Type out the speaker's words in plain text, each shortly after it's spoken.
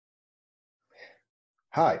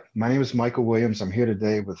Hi, my name is Michael Williams. I'm here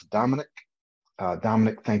today with Dominic.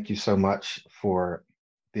 Dominic, thank you so much for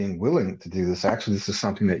being willing to do this. Actually, this is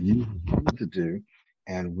something that you wanted to do,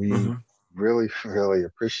 and we hmm really, really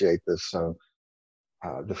appreciate this. So,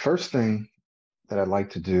 the first thing that I'd like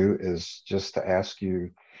to do is just to ask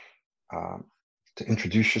you um, to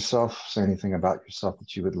introduce yourself, say anything about yourself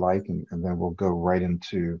that you would like, and then we'll go right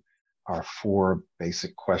into our four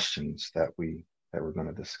basic questions that we're going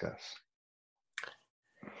to discuss.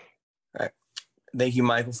 All right. Thank you,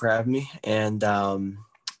 Michael, for having me. And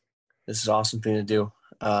this is an awesome thing to do.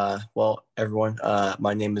 Everyone,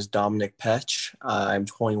 my name is Dominic Petch. I'm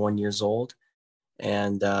 21 years old,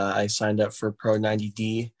 and I signed up for Pro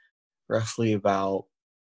 90D roughly about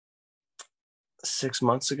 6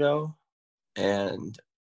 months ago, and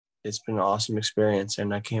it's been an awesome experience.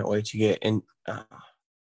 And I can't wait to get in.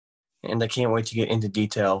 And I can't wait to get into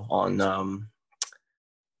detail on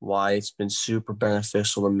why it's been super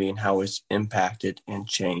beneficial to me and how it's impacted and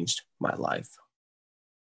changed my life.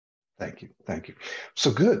 Thank you. Thank you.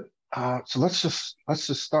 So good. So let's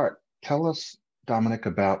just start. Tell us, Dominic,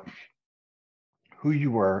 about who you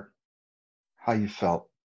were, how you felt,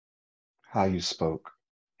 how you spoke,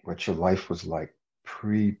 what your life was like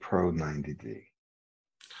pre-Pro 90D.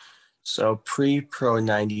 So pre Pro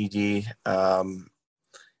 90D,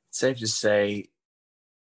 it's safe to say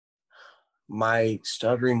my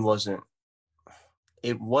stuttering wasn't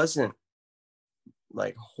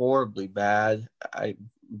like horribly bad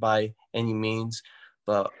by any means,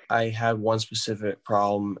 but I had one specific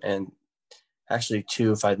problem, and actually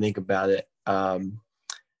two if I think about it.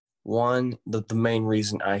 One, the main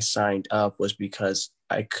reason I signed up was because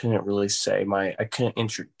I couldn't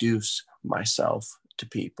introduce myself to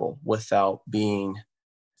people without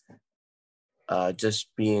just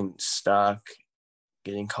being stuck,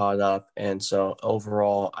 getting caught up. And so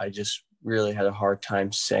overall, I just really had a hard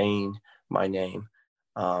time saying my name.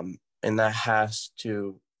 And and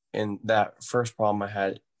that first problem I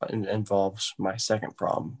had involves my second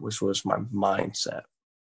problem, which was my mindset.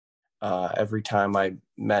 Every time I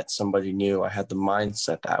met somebody new, I had the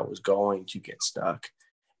mindset that I was going to get stuck.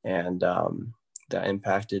 And that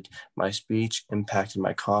impacted my speech, impacted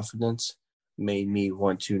my confidence, made me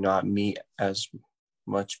want to not meet as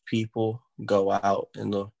much people, go out in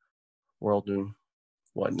the world and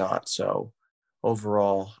whatnot. So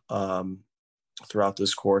overall, throughout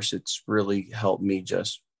this course, it's really helped me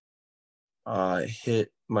just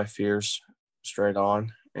hit my fears straight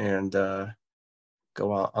on and go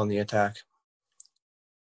out on the attack.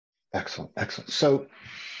 Excellent, excellent. So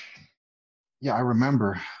yeah, I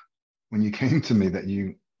remember when you came to me that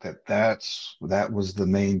was the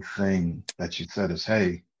main thing that you said is,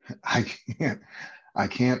 hey, I can't, I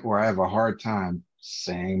can't, or I have a hard time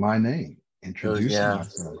saying my name, introducing Yeah,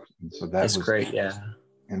 myself. And so that it's was great. Yeah.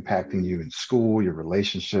 impacting you in school, your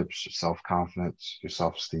relationships, your self confidence, your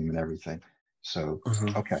self esteem, and everything. So,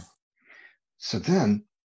 hmm okay. So then,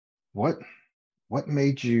 what what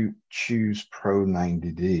made you choose Pro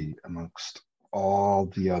 90D amongst all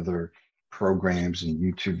the other programs and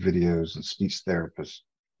YouTube videos and speech therapists?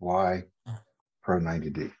 Why Pro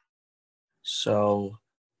 90D? So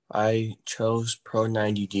I chose Pro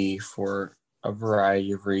 90D for a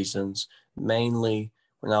variety of reasons. Mainly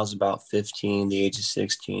when I was about 15, the age of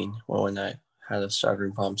 16, when I had a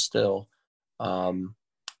stuttering problem still, um,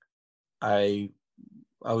 I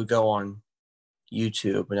I would go on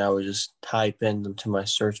YouTube and I would just type into my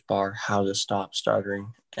search bar how to stop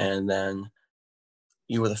stuttering, and then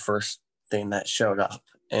you were the first thing that showed up.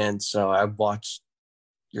 And so I watched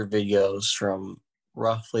your videos from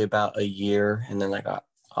roughly about a year, and then I got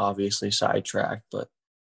obviously sidetracked. But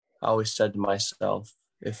I always said to myself,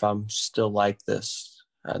 if I'm still like this,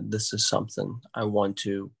 this is something I want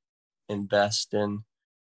to invest in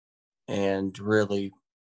and really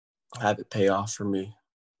have it pay off for me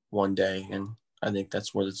one day. And I think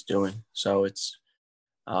that's what it's doing. So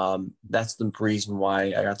that's the reason why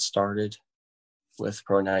I got started with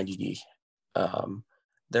Pro 90D. Um,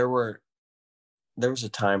 there were there was a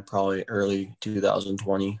time probably early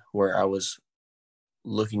 2020 where I was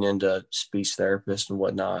looking into speech therapists and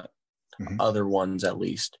whatnot, Hmm. other ones at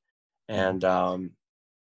least. Hmm. And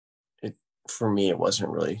it for me it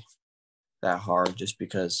wasn't really that hard just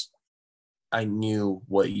because I knew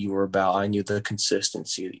what you were about. I knew the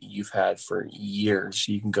consistency that you've had for years.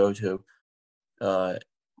 You can go to uh,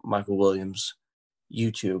 Michael Williams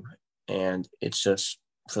YouTube, and it's just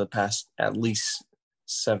for the past at least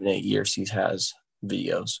 7 8 years he has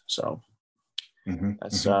videos. So Hmm.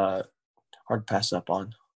 that's Hmm. hard to pass up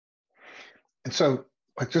on. And so,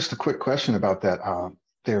 like, just a quick question about that.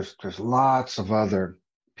 There's lots of other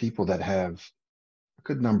people that have a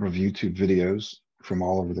good number of YouTube videos from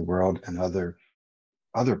all over the world and other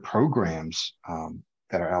programs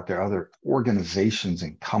that are out there, other organizations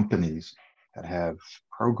and companies that have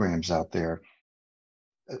programs out there.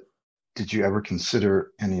 Did you ever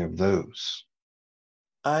consider any of those?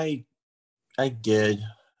 I I did,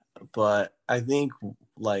 but I think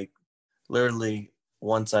like literally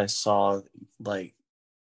once I saw like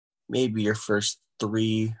maybe your first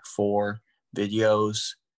 3, 4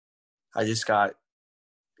 videos, I just got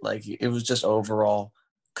like it was just overall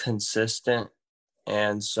consistent.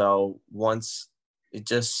 And so once it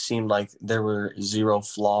just seemed like there were zero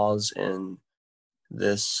flaws in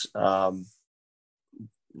this,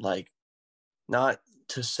 like not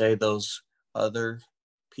to say those other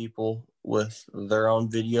people with their own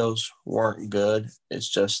videos weren't good. It's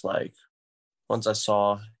just like once I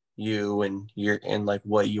saw you and your and like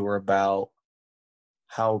what you were about,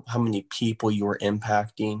 how many people you were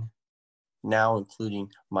impacting now, including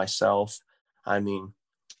myself. I mean,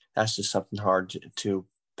 that's just something hard to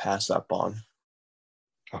pass up on.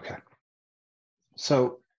 Okay.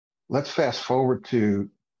 So let's fast forward to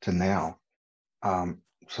now.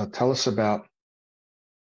 So tell us about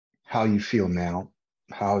how you feel now,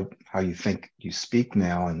 how you think you speak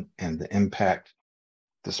now, and the impact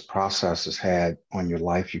this process has had on your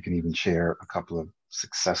life. You can even share a couple of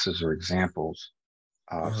successes or examples.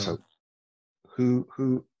 Uh-huh. So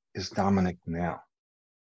who is Dominic now?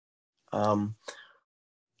 Um,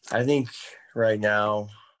 I think right now,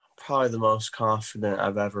 probably the most confident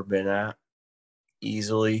I've ever been at,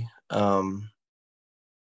 easily.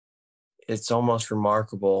 It's almost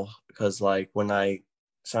remarkable because, like, when I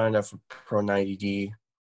signed up for Pro 90D,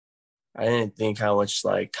 I didn't think how much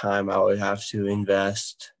like time I would have to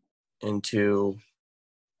invest into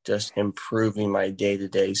just improving my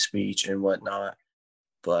day-to-day speech and whatnot.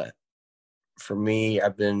 But for me,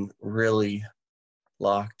 I've been really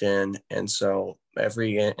locked in. And so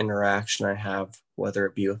every interaction I have, whether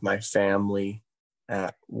it be with my family,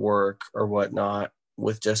 at work, or whatnot,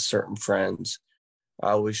 with just certain friends,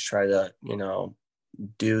 I always try to,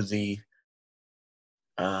 do the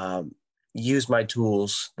um, use my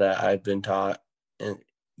tools that I've been taught in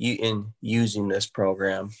using this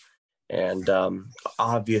program. And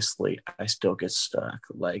obviously, I still get stuck,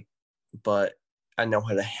 like, but I know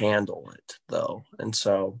how to handle it though, and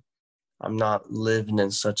so I'm not living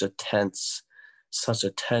in such a tenseness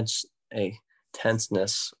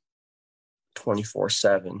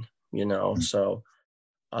 24/7. Mm. So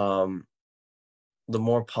um, the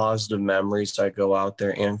more positive memories I go out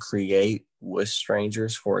there and create with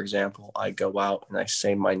strangers. For example, I go out and I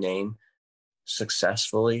say my name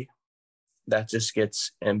successfully. That just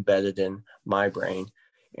gets embedded in my brain,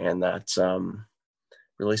 and that's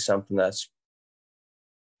really something that's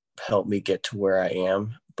helped me get to where I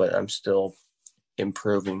am. But I'm still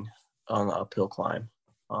improving on the uphill climb.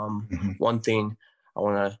 Mm-hmm. One thing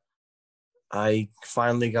I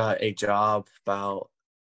finally got a job about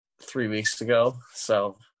 3 weeks ago,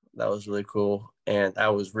 so that was really cool, and I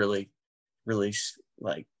was really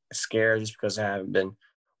like scared just because I haven't been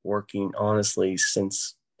working honestly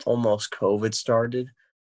since almost COVID started,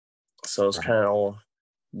 so it's Right. kind of all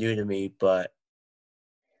new to me. But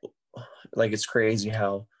like it's crazy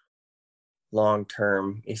how long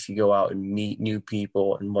term, if you go out and meet new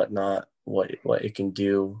people and whatnot, what it can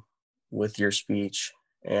do with your speech.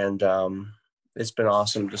 And it's been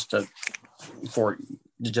awesome for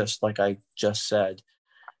just like I just said,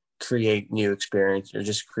 create new experience or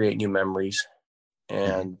just create new memories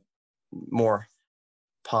Mm-hmm. and more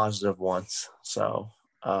positive ones. So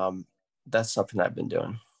that's something I've been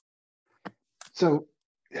doing. So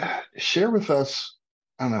share with us,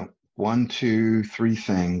 I don't know, one, two, three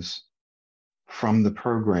things from the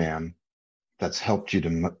program that's helped you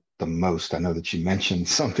the most. I know that you mentioned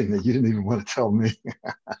something that you didn't even want to tell me.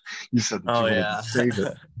 You said that Oh you wanted to yeah. save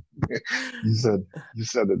it. You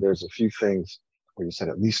said that there's a few things, or you said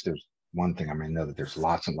at least there's one thing. I mean, know that there's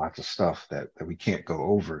lots and lots of stuff that we can't go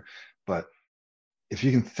over, but if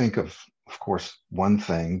you can think of course, one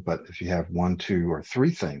thing, but if you have one, two, or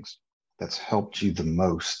three things that's helped you the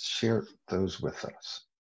most, share those with us.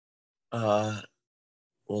 uh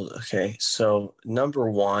well, okay. So number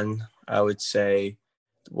one, I would say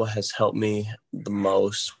what has helped me the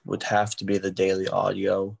most would have to be the daily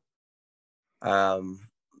audio. Um,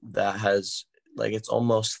 that has like it's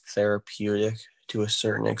almost therapeutic to a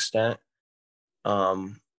certain extent.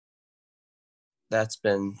 Um, that's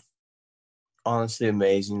been honestly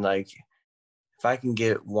amazing. Like if I can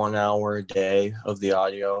get 1 hour a day of the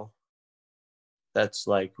audio, that's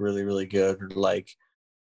like really, really good. Or like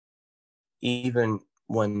even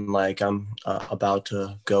when like I'm about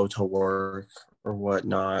to go to work or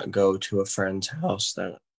whatnot, go to a friend's house,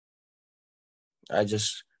 that I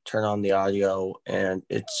just turn on the audio, and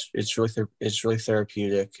it's really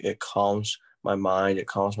therapeutic. It calms my mind, it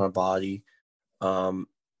calms my body, and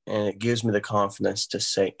it gives me the confidence to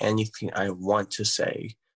say anything I want to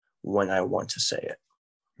say when I want to say it.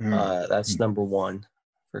 That's number one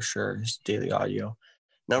for sure, is daily audio.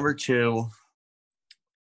 Number two,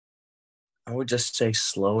 I would just say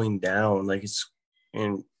slowing down, like it's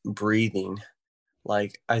in breathing.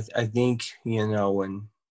 Like I think,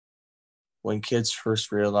 when kids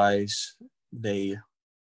first realize they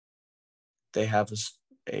have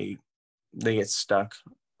a they get stuck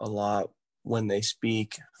a lot when they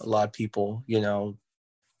speak. A lot of people,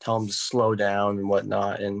 tell them to slow down and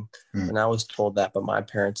whatnot. And when I was told that by my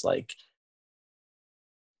parents, like,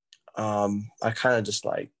 I kind of just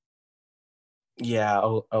like, yeah,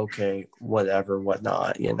 okay, whatever,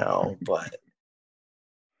 whatnot, but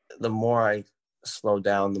the more I slow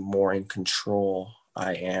down, the more in control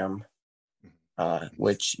I am,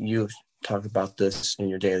 which you talked about this in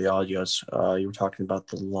your daily audios. You were talking about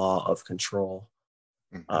the law of control,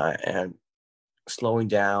 and slowing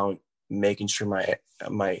down, making sure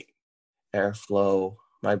my airflow,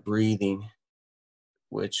 my breathing,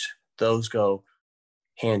 which those go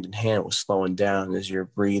hand in hand with slowing down, is your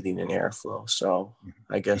breathing and airflow. So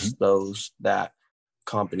I guess that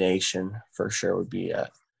combination for sure would be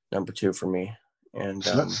number two for me. And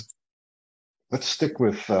So let's stick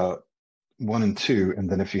with one and two, and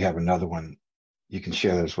then if you have another one, you can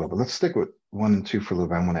share that as well. But let's stick with one and two for a little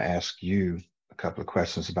bit. I want to ask you a couple of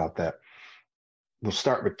questions about that. We'll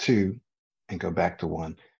start with two and go back to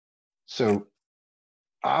one. So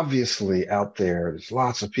obviously out there's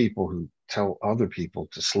lots of people who tell other people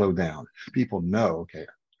to slow down. People know, okay,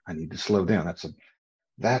 I need to slow down.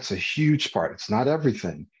 That's a huge part. It's not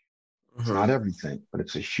everything. It's not everything, but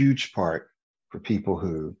it's a huge part for people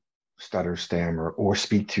who stutter, stammer, or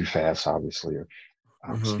speak too fast, obviously, or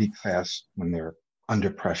speak fast when they're under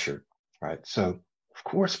pressure, right? So, of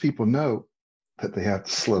course, people know that they have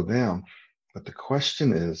to slow down, but the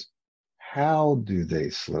question is, how do they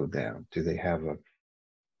slow down? Do they have a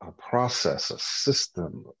process, a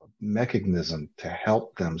system, a mechanism to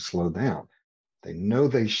help them slow down? They know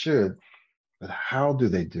they should, but how do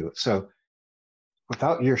they do it? So,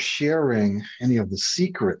 without your sharing any of the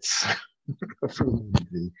secrets from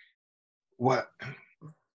what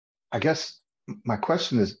I guess my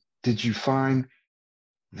question is, did you find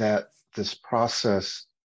that this process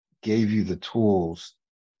gave you the tools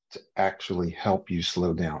to actually help you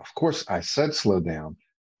slow down? Of course, I said slow down,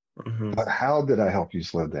 but how did I help you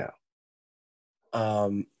slow down?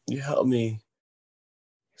 You helped me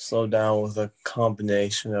slow down with a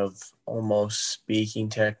combination of almost speaking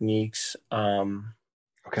techniques.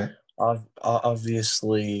 Okay.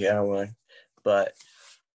 Obviously, I don't want to, but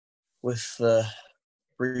with the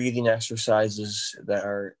breathing exercises that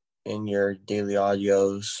are in your daily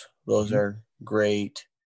audios, those are great.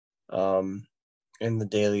 In the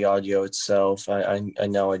daily audio itself, I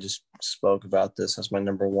know I just spoke about this as my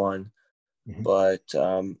number one, but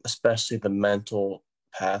especially the mental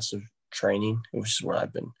passive training, which is what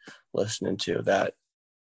I've been listening to, that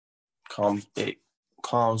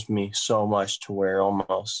calms me so much to where it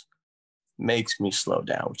almost makes me slow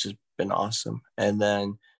down, which has been awesome. And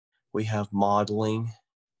then we have modeling,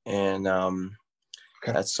 and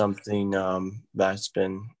that's something that's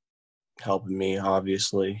been helping me,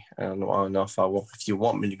 obviously. I don't know if you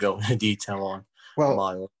want me to go into detail on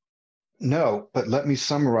modeling. No, but let me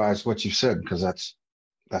summarize what you said, because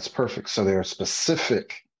that's perfect. So there are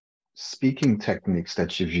specific speaking techniques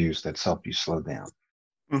that you've used that's helped you slow down,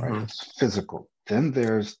 right? It's physical. Then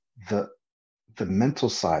there's the mental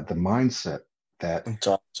side, the mindset that it's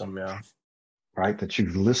awesome, yeah. Right, that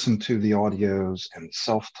you've listened to the audios and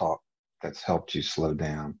self-talk that's helped you slow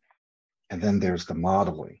down. And then there's the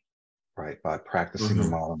modeling, right? By practicing the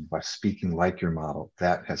model, by speaking like your model,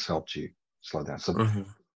 that has helped you slow down. So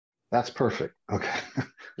that's perfect. Okay.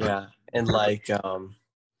 Yeah. And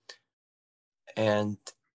and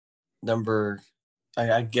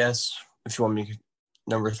I guess if you want me,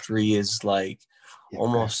 number three is like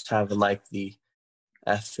almost having like the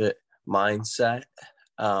effort mindset.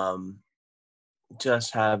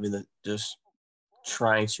 Just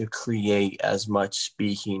trying to create as much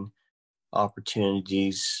speaking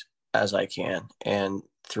opportunities as I can. And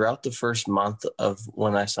throughout the first month of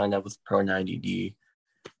when I signed up with Pro90D,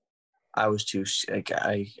 I was too like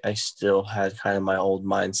I still had kind of my old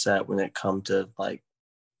mindset when it come to like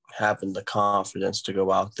having the confidence to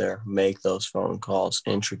go out there, make those phone calls,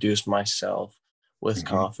 introduce myself with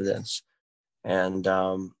confidence, and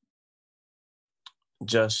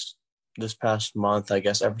just this past month, I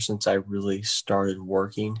guess ever since I really started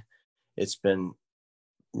working, it's been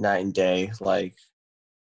night and day. Like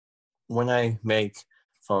when I make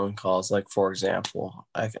phone calls, like for example,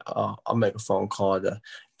 I'll make a phone call to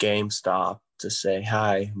GameStop to say,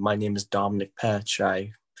 "Hi, my name is Dominic Petch.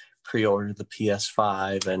 I pre-ordered the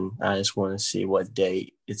PS5, and I just want to see what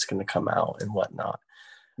date it's going to come out and whatnot."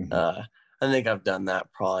 Mhm. Uh, I think I've done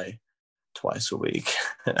that probably twice a week,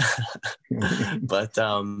 but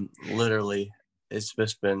literally, it's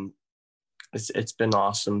just been it's been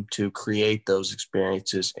awesome to create those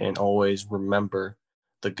experiences and always remember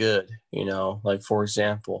the good. Like for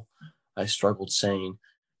example, I struggled saying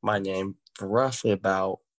my name for roughly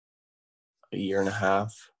about a year and a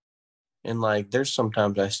half, and like there's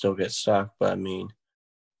sometimes I still get stuck, but I mean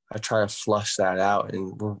I try to flush that out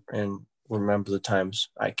and remember the times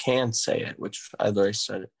I can say it, which I literally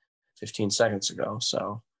said it 15 seconds ago.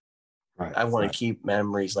 So Right, I want right. to keep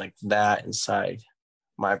memories like that inside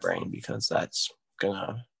my brain because that's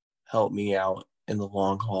gonna help me out in the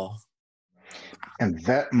long haul. And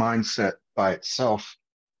that mindset by itself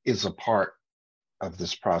is a part of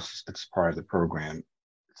this process. It's part of the program.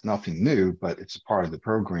 It's nothing new, but it's a part of the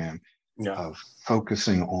program Yeah. of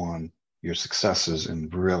focusing on your successes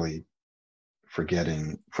and really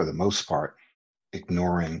forgetting, for the most part,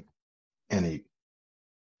 ignoring any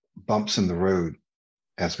bumps in the road,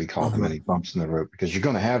 as we call them, Mm-hmm. any bumps in the road, because you're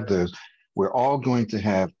going to have those. We're all going to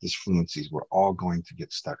have disfluencies. We're all going to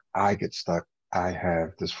get stuck. I get stuck. I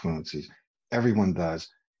have disfluencies. Everyone does.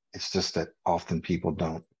 It's just that often people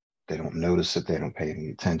don't. They don't notice it. They don't pay any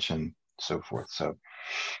attention, so forth. So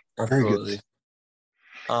very good. Absolutely.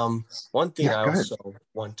 One thing Yeah, I go ahead. also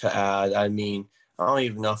want to add, I mean, I don't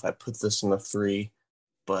even know if I put this in the three,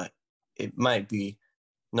 but it might be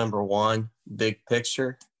number one, big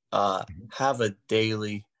picture. Have a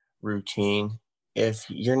daily routine. If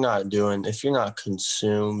you're not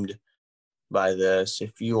consumed by this,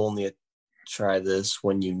 if you only try this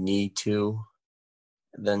when you need to,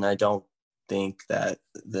 then I don't think that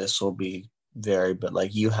this will be but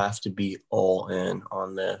like you have to be all in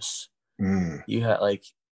on this. Mm, You have like,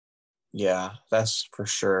 yeah, that's for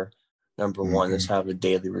sure. Number one is hmm. have a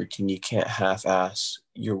daily routine. You can't half-ass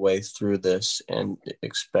your way through this and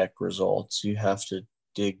expect results. You have to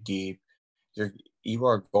dig deep. You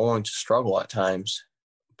are going to struggle at times,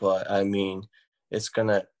 but I mean, it's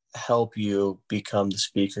gonna help you become the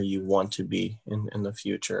speaker you want to be in the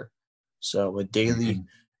future. So a daily Hmm.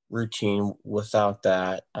 routine without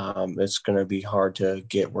that, it's gonna be hard to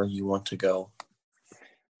get where you want to go.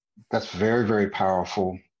 That's very, very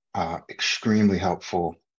powerful, extremely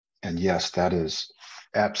helpful. And yes, that is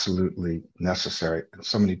absolutely necessary. And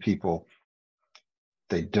so many people,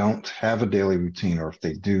 they don't have a daily routine, or if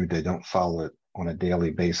they do, they don't follow it on a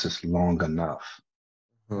daily basis long enough,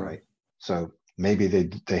 Hmm. right? So maybe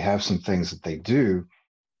they have some things that they do,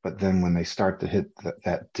 but then when they start to hit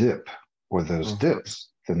that dip or those Hmm. dips,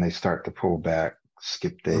 then they start to pull back,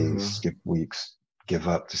 skip days, Hmm. skip weeks, give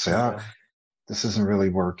up to say, Yeah, this isn't really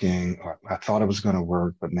working. Or, I thought it was going to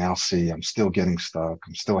work, but now see, I'm still getting stuck.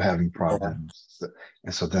 I'm still having yeah. problems.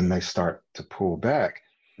 And so then they start to pull back.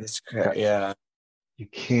 That Yeah. you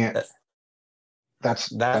can't, That, that's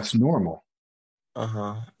that's normal.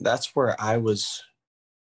 That's where I was.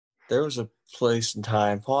 There was a place in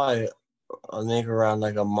time, probably I think around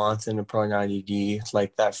like a month into Pro 90D,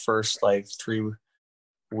 like that first like 3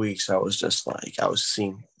 weeks, I was just like I was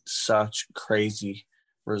seeing such crazy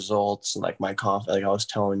results and like my like I was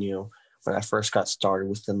telling you when I first got started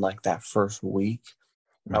within like that first week,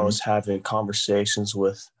 I Hmm. was having conversations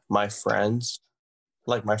with my friends,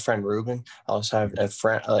 like my friend Ruben. I was having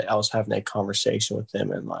a conversation with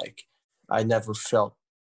him, and like I never felt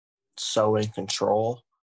so in control.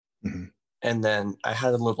 Hmm. And then I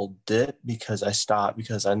had a little dip because I stopped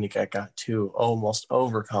because I think I got too almost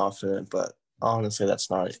overconfident, but honestly that's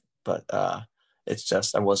not it. But it's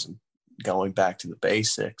just I wasn't going back to the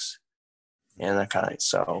basics. And I kind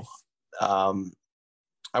of um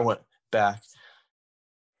I went back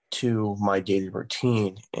to my daily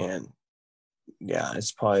routine, and yeah,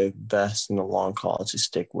 it's probably best in the long haul to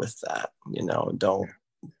stick with that.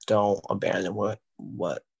 Don't abandon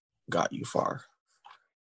what got you far.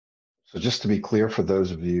 So just to be clear, for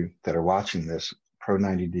those of you that are watching this, Pro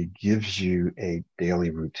 90D gives you a daily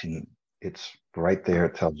routine. It's right there.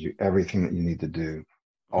 It tells you everything that you need to do.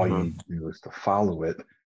 All you Mm-hmm. need to do is to follow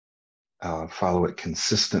it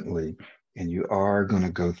consistently, and you are going to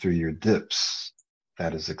go through your dips.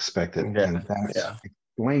 That is expected. Yeah, And that's yeah.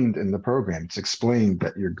 explained in the program. It's explained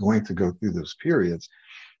that you're going to go through those periods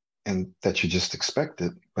and that you just expect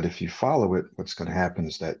it. But if you follow it, what's going to happen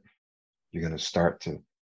is that you're going to start to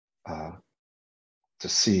uh, to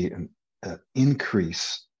see an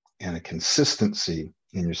increase and a consistency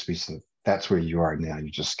in your speech. And that's where you are now. You're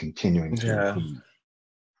just continuing to Yeah, improve.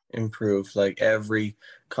 improve. Like every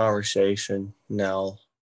conversation now,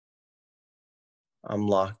 I'm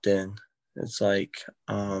locked in. It's like,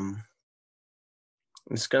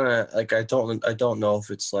 it's gonna like I don't know if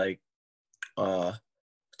it's like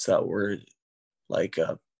what's that word, like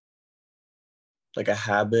a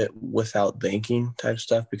habit without thinking type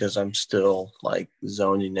stuff, because I'm still like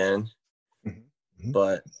zoning in, Mm-hmm.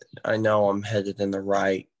 but I know I'm headed in the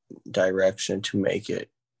right direction to make it.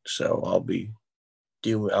 So I'll be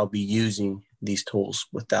using these tools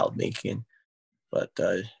without thinking, but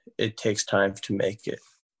it takes time to make it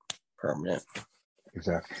permanent.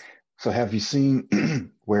 Exactly. So have you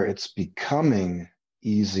seen where it's becoming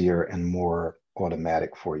easier and more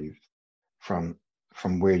automatic for you from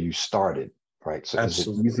where you started, right? So is it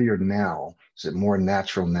Absolutely. easier now? Is it more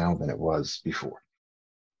natural now than it was before?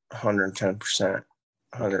 110%.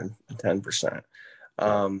 Okay. 110%.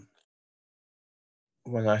 Right.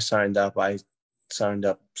 When I signed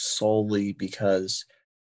up solely because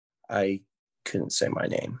I couldn't say my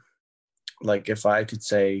name. Like if I could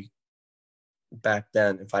say back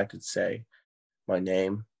then, if I could say my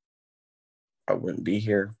name, I wouldn't be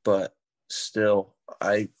here. But still,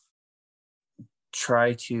 I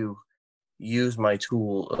try to use my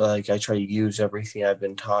tool. Like I try to use everything I've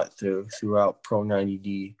been taught throughout Pro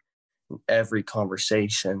 90D, every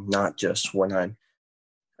conversation, not just when I'm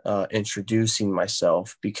introducing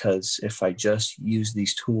myself. Because if I just use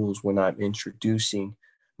these tools when I'm introducing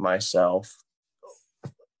myself,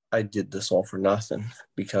 I did this all for nothing,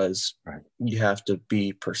 because Right. you have to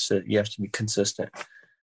be you have to be consistent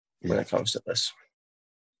when Yeah. it comes to this.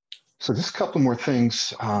 So just a couple more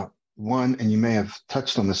things. One, and you may have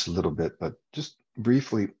touched on this a little bit, but just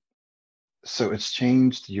briefly. So it's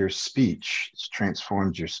changed your speech. It's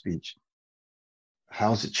transformed your speech.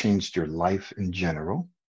 How's it changed your life in general?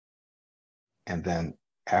 And then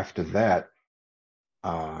after that,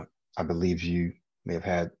 uh, I believe you may have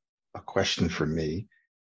had a question for me.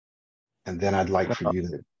 And then I'd like for you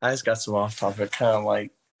to. I just got some off topic, kind of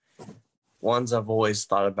like ones I've always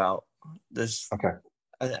thought about. This, Okay.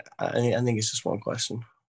 I think it's just one question.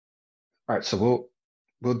 All right. So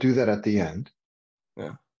we'll do that at the end.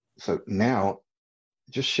 Yeah. So now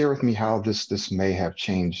just share with me how this may have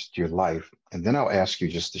changed your life. And then I'll ask you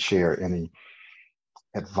just to share any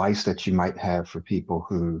advice that you might have for people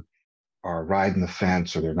who are riding the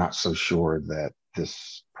fence or they're not so sure that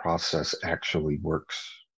this process actually works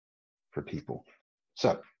for people.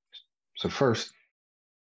 So, so first,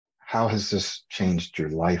 how has this changed your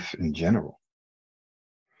life in general?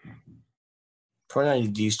 Pro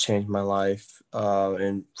 90Ds changed my life,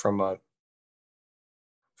 and from a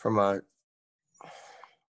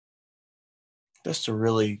just a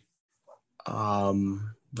really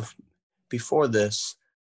um, before this,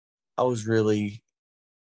 I was really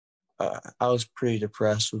I was pretty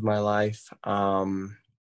depressed with my life.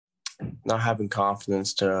 Not having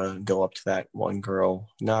confidence to go up to that one girl,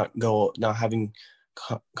 not having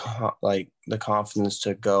like the confidence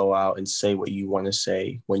to go out and say what you want to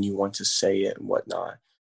say when you want to say it and whatnot.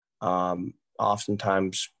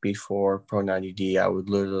 Oftentimes before Pro 90D, I would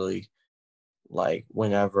literally, like,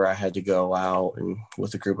 whenever I had to go out and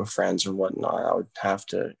with a group of friends or whatnot, I would have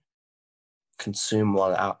to consume a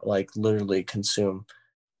lot of, like, literally consume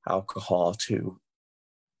alcohol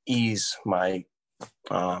ease my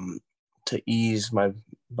um, to ease my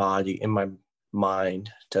body and my mind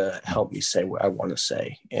to help me say what I want to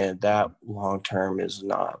say. And that long term is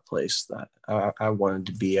not a place that I wanted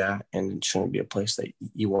to be at, and it shouldn't be a place that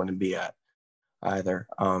you want to be at either.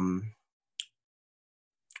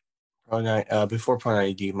 Before Pro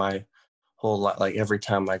 90D, my whole lot, like every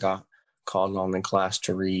time I got called on in class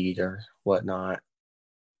to read or whatnot,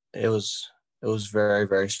 it was very,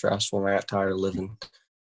 very stressful. And I got tired of living.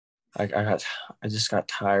 I just got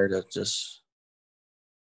tired of just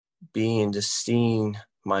seeing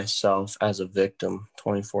myself as a victim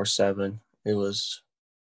 24/7. It was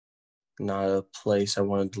not a place I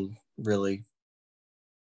wanted to really.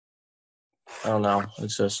 I don't know.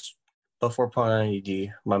 It's just before Pro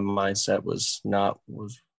 90D, my mindset was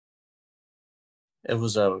it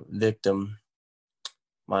was a victim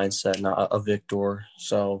mindset, not a victor.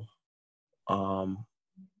 So, um,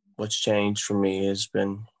 what's changed for me has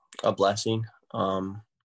been a blessing. I'm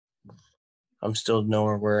still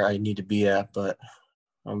nowhere where I need to be at, but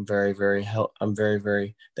I'm very,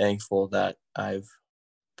 very thankful that I've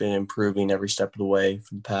been improving every step of the way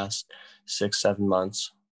for the past 6, 7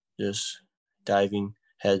 months, just diving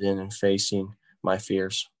head in and facing my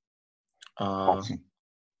fears. Uh, Awesome.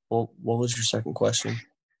 Well, what was your second question?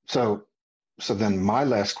 So, so then my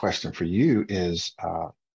last question for you is,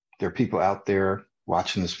 there are people out there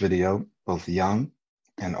watching this video, both young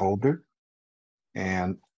and older,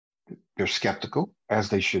 and they're skeptical, as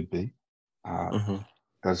they should be. Uh, Mm-hmm.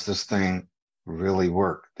 does this thing really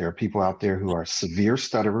work? There are people out there who are severe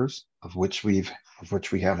stutterers, of which we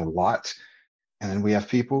have a lot, and then we have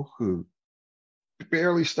people who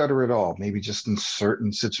barely stutter at all, maybe just in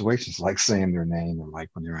certain situations, like saying their name or like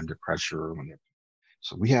when they're under pressure or when they're.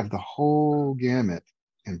 So we have the whole gamut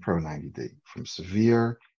in Pro 90D, from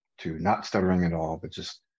severe to not stuttering at all, but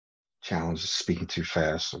just challenges speaking too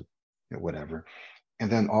fast or whatever.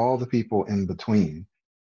 And then all the people in between,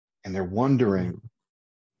 and they're wondering,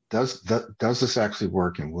 does this actually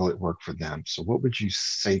work and will it work for them? So what would you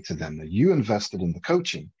say to them? That you invested in the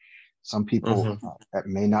coaching. Some people, Mm-hmm. that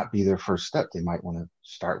may not be their first step. They might want to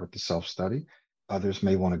start with the self-study. Others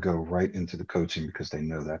may want to go right into the coaching because they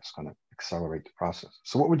know that's going to accelerate the process.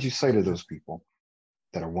 So what would you say to those people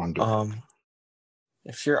that are wondering? Um,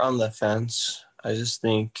 if you're on the fence, I just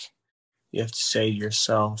think you have to say to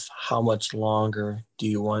yourself, how much longer do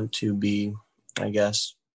you want to be, I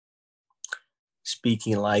guess,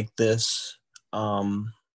 speaking like this?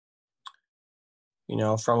 Um,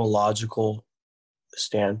 from a logical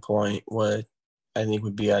standpoint, what I think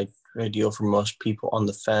would be ideal for most people on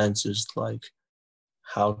the fence is like,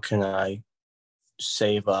 how can I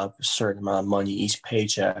save up a certain amount of money each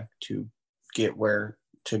paycheck to get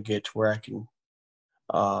to where I can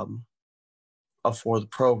um, afford the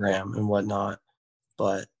program and whatnot.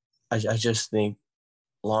 But I just think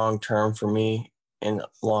long term for me and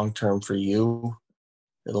long term for you,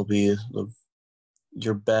 it'll be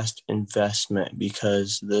your best investment,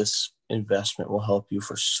 because this investment will help you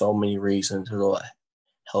for so many reasons. It'll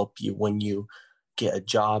help you when you get a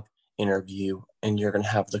job interview and you're going to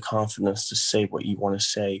have the confidence to say what you want to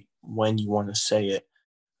say when you want to say it.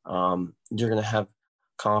 You're going to have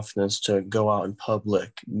confidence to go out in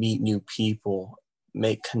public, meet new people,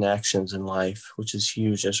 make connections in life, which is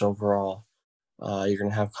huge as overall. You're going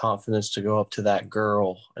to have confidence to go up to that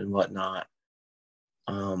girl and whatnot.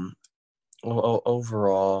 Um,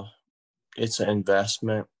 Overall, it's an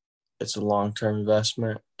investment. It's a long-term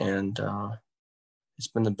investment, and it's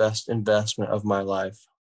been the best investment of my life.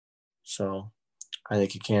 So I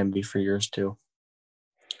think it can be for yours too.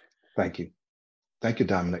 Thank you. Thank you,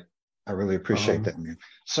 Dominic. I really appreciate Um, that, man.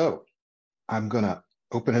 So I'm going to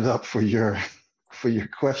open it up for your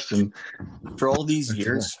question. for all these Today.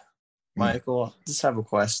 years, Michael, I just have a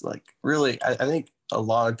question. Like, really, I think a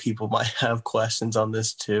lot of people might have questions on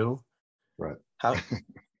this too. Right. How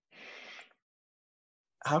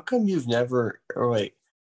how come you've never, or wait,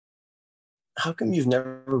 how come you've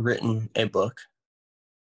never written a book?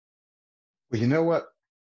 Well, you know what?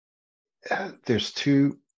 There's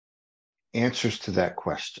two answers to that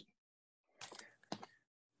question.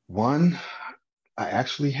 One, I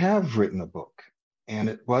actually have written a book, and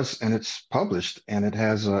it's published, and it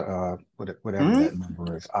has whatever Hmm? that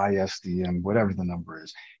number is, ISDM, whatever the number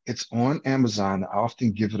is. It's on Amazon. I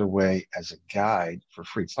often give it away as a guide for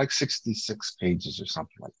free. It's like 66 pages or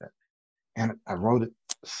something like that. And I wrote it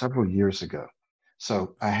several years ago.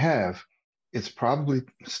 So I have, it's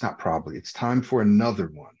not probably, it's time for another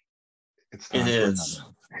one. It's It time for another is.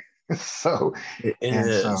 one. So, It and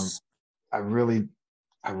so is. I really,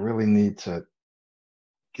 I really need to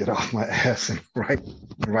get off my ass and write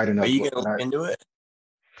Are another you book. gonna look into it?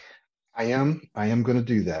 I am going to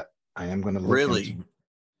do that. I am going to look Really?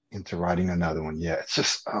 into writing another one. Yeah. It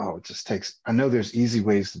just takes, I know there's easy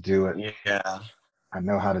ways to do it. Yeah. I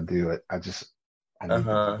know how to do it. I Uh need to do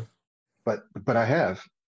huh. it. But I have,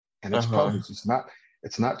 and Uh it's huh. published.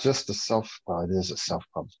 It's not just it is a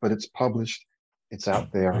self-published, but it's published. It's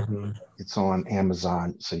out there. Hmm. It's on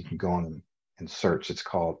Amazon. So you can go on and search. It's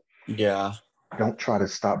called Yeah. Don't Try to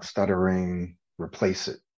Stop Stuttering, Replace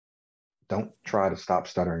It. Don't Try to Stop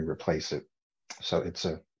Stuttering, Replace It. So it's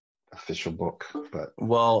a official book, but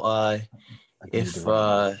Well, I do need to if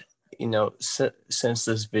write another. since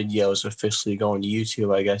this video is officially going to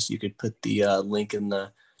YouTube, I guess you could put the link in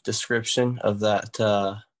the description of that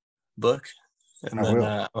book, I and then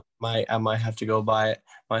will. I might have to go buy it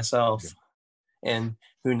You myself. And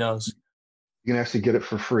who knows? can actually get it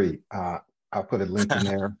for free. I'll put a link in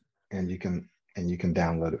there, and you can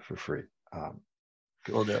download it for free.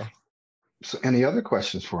 Good. Will do. So, any other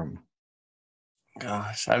questions for me?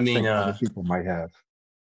 Gosh, I You mean, think other people might have?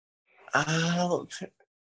 I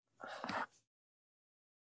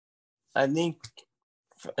I think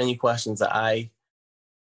for any questions that I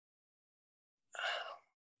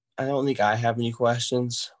don't think I have any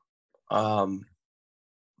questions. Um,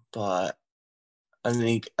 but I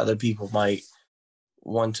think other people might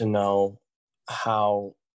want to know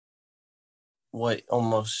what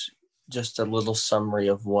almost just a little summary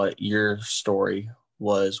of what your story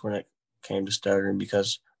was when it came to stuttering,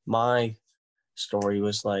 because my story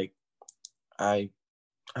was like, I've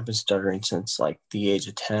been stuttering since like the age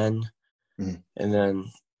of 10. Mm. And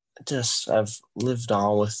then I've lived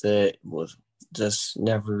on with it, with just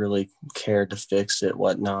never really cared to fix it,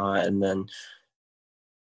 whatnot. And then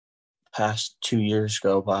past 2 years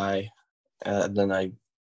go by, then I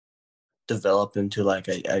developed into like,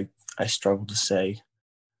 I struggled to say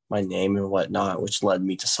my name and whatnot, which led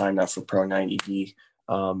me to sign up for Pro 90D.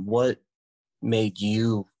 What made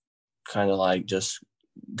you kind of like just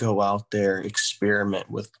go out there, experiment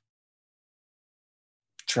with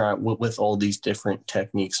with all these different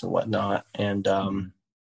techniques and whatnot? And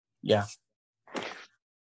yeah.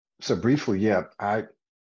 So briefly, yeah, I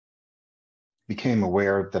became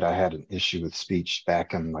aware that I had an issue with speech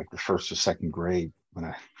back in like the first or second grade when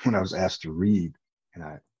I was asked to read and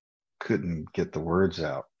I couldn't get the words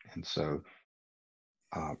out. And so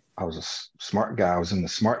I was a smart guy. I was in the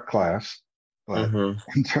smart class, but Mm-hmm.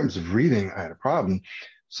 in terms of reading, I had a problem.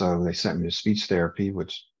 So they sent me to speech therapy,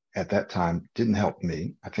 which at that time didn't help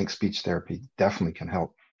me. I think speech therapy definitely can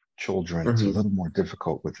help children. It's a Mm-hmm. little more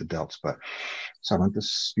difficult with adults, but so I went to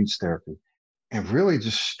speech therapy and really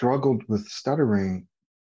just struggled with stuttering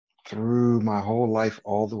through my whole life,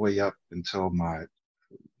 all the way up until my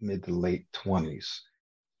mid to late 20s.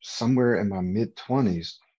 Somewhere in my mid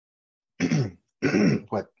 20s,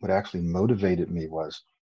 what actually motivated me was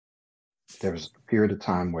there was a period of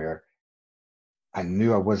time where I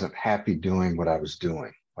knew I wasn't happy doing what I was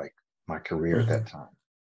doing, like my career at Mm-hmm. that time.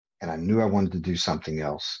 And I knew I wanted to do something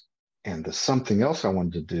else. And the something else I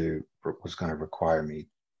wanted to do was going to require me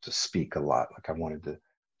to speak a lot. Like I wanted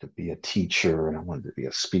to be a teacher and I wanted to be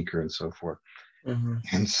a speaker and so forth. Mm-hmm.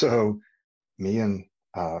 And so me and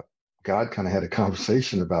God kind of had a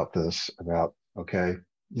conversation about this, about, okay,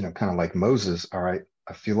 kind of like Moses, all right,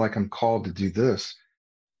 I feel like I'm called to do this,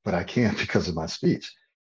 but I can't because of my speech.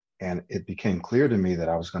 And it became clear to me that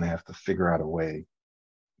I was going to have to figure out a way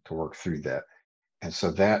to work through that. And so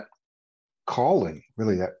that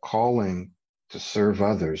really that calling to serve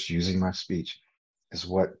others using my speech is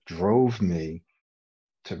what drove me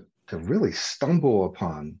to really stumble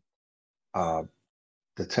upon uh,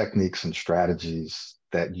 the techniques and strategies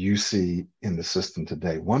that you see in the system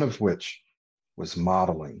today, one of which was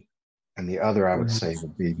modeling. And the other, I would say, Mm-hmm.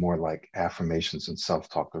 would be more like affirmations and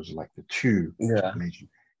self-talk. Those are like the two Yeah. major.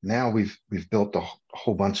 Now we've built a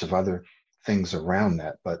whole bunch of other things around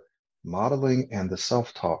that, but modeling and the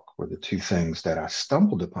self-talk were the two things that I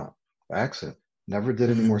stumbled upon by accident. Never did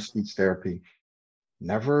any Mm-hmm. more speech therapy.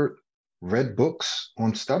 Never read books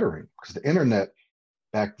on stuttering because the internet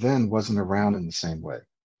back then wasn't around in the same way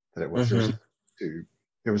that it was. Mm-hmm.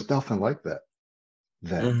 There was nothing like that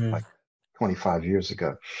then, Mm-hmm. like 25 years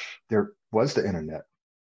ago. There was the internet.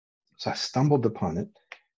 So I stumbled upon it,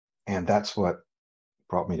 and that's what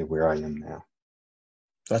brought me to where I am now.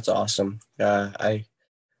 That's awesome. I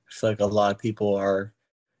feel like a lot of people are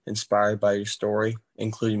inspired by your story,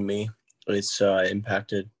 including me. It's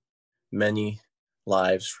impacted many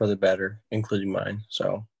lives for the better, including mine.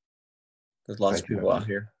 So there's lots of Thank you, people out Edward.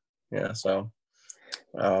 here. Yeah. So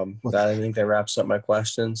Well, I think that wraps up my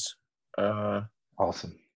questions.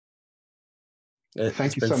 awesome. Well, It's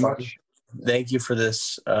thank you been so fun. much. Thank you for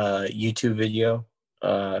this YouTube video.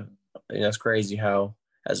 It's crazy how,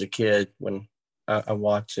 as a kid, when I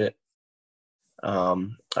watch it, I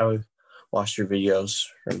would watch your videos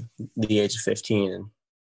from the age of 15, and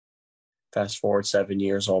fast forward 7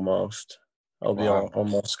 years almost. I'll be Wow.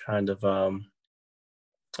 almost kind of I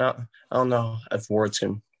don't know if words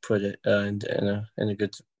can put it in a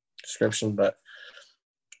good description, but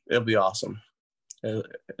it'll be awesome.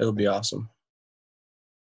 It'll be awesome.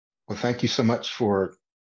 Well, thank you so much for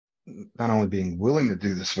not only being willing to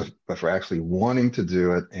do this, but for actually wanting to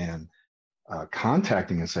do it and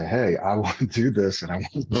contacting and say, hey, I want to do this and I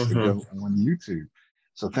want this to Mm-hmm. go on YouTube.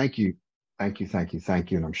 So thank you, thank you, thank you,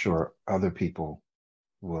 thank you. And I'm sure other people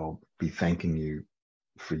will be thanking you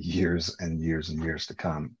for years and years and years to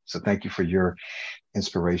come. So thank you for your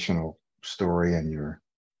inspirational story and your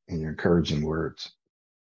encouraging words.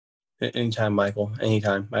 Anytime, Michael.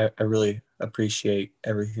 Anytime. I really appreciate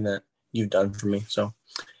everything that you've done for me. So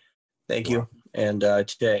thank You're you. welcome. And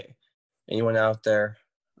today, anyone out there,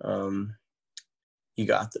 you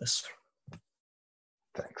got this.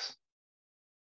 Thanks.